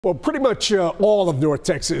Well, pretty much all of North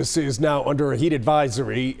Texas is now under a heat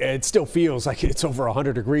advisory. It still feels like it's over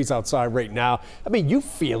 100 degrees outside right now. I mean, you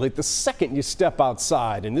feel it the second you step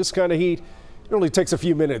outside. In this kind of heat, it only takes a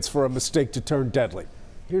few minutes for a mistake to turn deadly.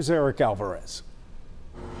 Here's Eric Alvarez.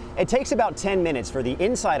 It takes about 10 minutes for the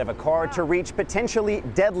inside of a car to reach potentially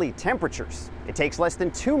deadly temperatures. It takes less than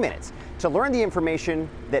 2 minutes to learn the information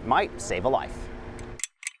that might save a life.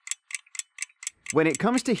 When it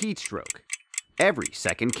comes to heat stroke, every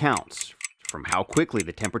second counts, from how quickly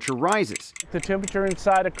the temperature rises. The temperature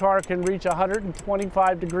inside a car can reach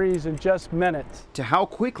 125 degrees in just minutes. To how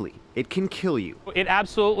quickly it can kill you. It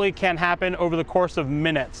absolutely can happen over the course of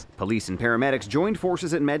minutes. Police and paramedics joined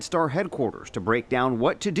forces at MedStar headquarters to break down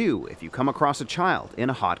what to do if you come across a child in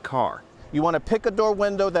a hot car. You want to pick a door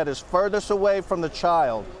window that is furthest away from the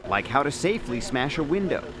child. Like how to safely smash a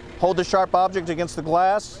window. Hold the sharp object against the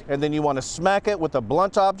glass, and then you want to smack it with a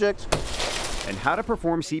blunt object. And how to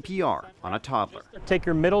perform CPR on a toddler. Take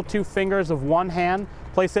your middle two fingers of one hand,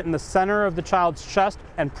 place it in the center of the child's chest,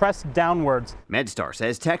 and press downwards. MedStar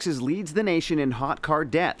says Texas leads the nation in hot car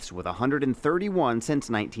deaths with 131 since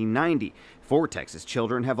 1990. 4 Texas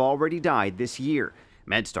children have already died this year.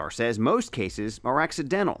 MedStar says most cases are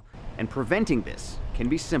accidental, and preventing this can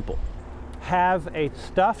be simple. Have a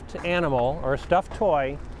stuffed animal or a stuffed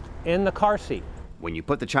toy in the car seat. When you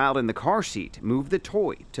put the child in the car seat, move the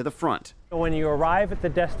toy to the front. When you arrive at the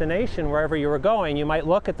destination, wherever you were going, you might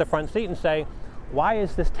look at the front seat and say, why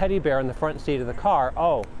is this teddy bear in the front seat of the car?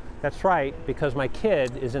 Oh, that's right, because my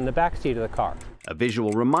kid is in the back seat of the car. A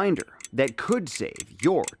visual reminder that could save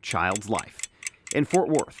your child's life. In Fort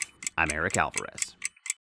Worth, I'm Eric Alvarez.